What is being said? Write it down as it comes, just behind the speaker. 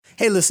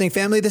Hey, listening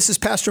family, this is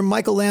Pastor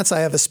Michael Lance. I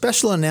have a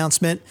special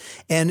announcement,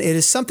 and it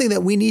is something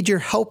that we need your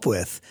help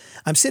with.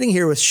 I'm sitting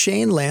here with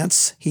Shane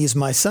Lance. He's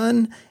my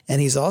son, and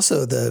he's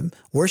also the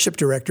worship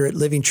director at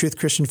Living Truth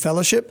Christian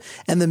Fellowship.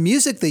 And the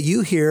music that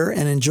you hear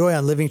and enjoy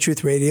on Living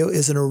Truth Radio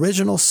is an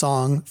original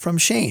song from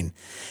Shane.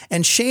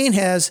 And Shane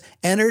has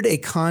entered a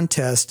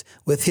contest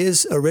with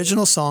his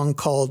original song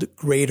called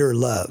Greater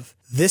Love.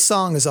 This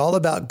song is all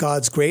about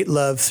God's great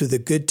love through the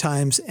good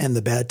times and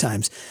the bad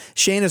times.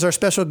 Shane is our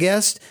special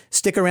guest.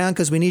 Stick around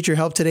because we need your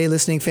help today,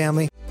 listening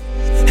family.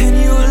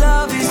 And your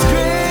love is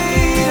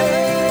greater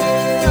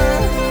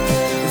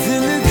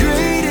than the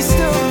greatest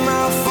of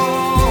my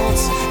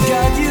faults.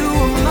 God, you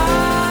are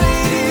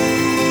mighty,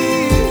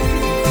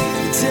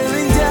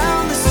 tearing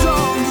down the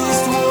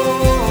strongest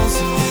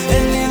walls.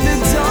 And in the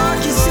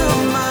darkest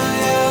of my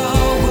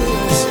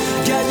hours,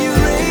 God, you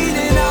reign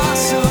in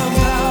awesome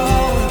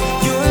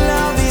power. Your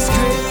love is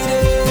greater.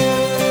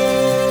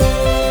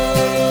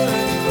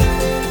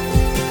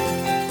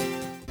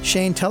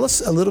 Shane, tell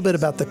us a little bit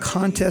about the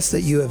contest that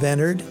you have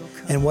entered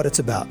and what it's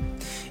about.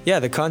 Yeah,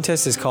 the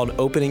contest is called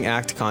Opening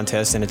Act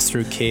Contest, and it's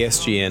through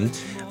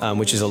KSGN,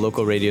 which is a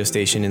local radio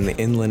station in the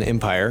Inland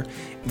Empire.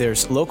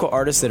 There's local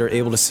artists that are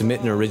able to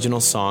submit an original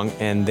song,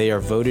 and they are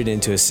voted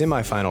into a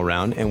semifinal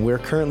round, and we're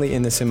currently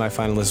in the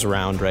semifinalist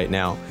round right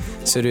now.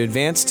 So to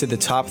advance to the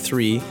top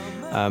three,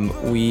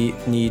 we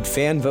need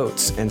fan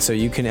votes, and so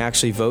you can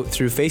actually vote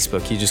through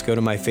Facebook. You just go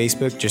to my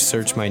Facebook, just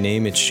search my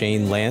name, it's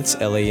Shane Lance,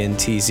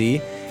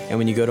 Lantz. And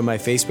when you go to my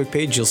Facebook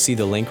page, you'll see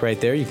the link right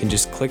there. You can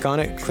just click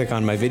on it, click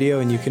on my video,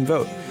 and you can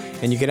vote.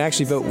 And you can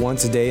actually vote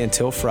once a day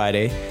until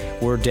Friday.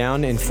 We're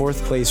down in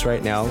 4th place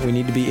right now. We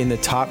need to be in the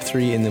top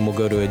 3, and then we'll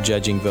go to a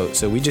judging vote.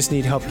 So we just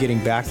need help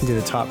getting back into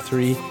the top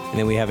 3, and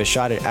then we have a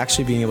shot at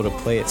actually being able to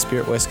play at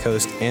Spirit West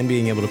Coast and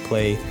being able to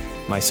play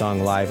my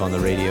song live on the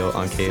radio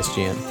on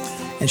KSGN.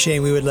 And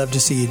Shane, we would love to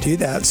see you do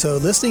that. So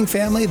listening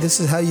family, this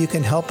is how you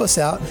can help us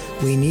out.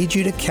 We need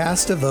you to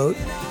cast a vote.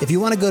 If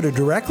you want to go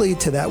directly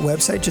to that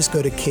website, just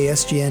go to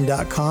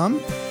ksgn.com.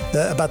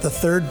 About the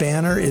third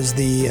banner is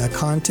the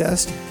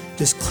contest.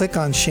 Just click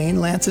on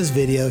Shane Lance's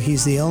video.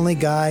 He's the only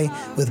guy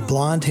with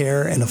blonde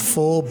hair and a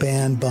full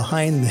band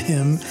behind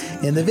him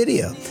in the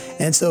video.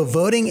 And so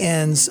voting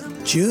ends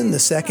June the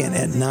 2nd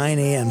at 9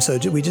 a.m. So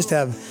we just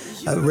have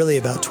really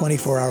about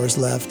 24 hours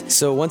left.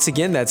 So once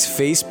again, that's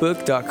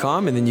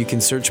facebook.com, and then you can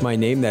search my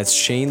name. That's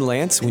Shane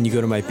Lance. When you go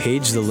to my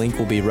page, the link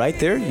will be right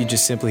there. You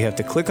just simply have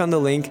to click on the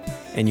link,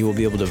 and you will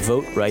be able to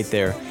vote right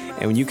there.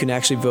 And you can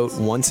actually vote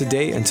once a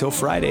day until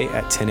Friday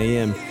at 10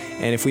 a.m.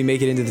 And if we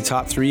make it into the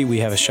top 3, we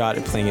have a shot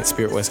at playing at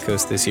Spirit West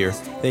Coast this year.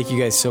 Thank you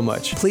guys so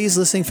much. Please,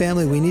 listening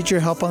family, we need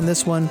your help on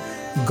this one.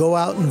 Go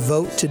out and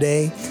vote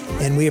today,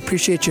 and we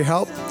appreciate your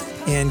help.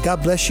 And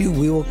God bless you.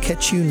 We will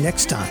catch you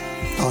next time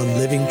on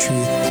Living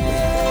Truth.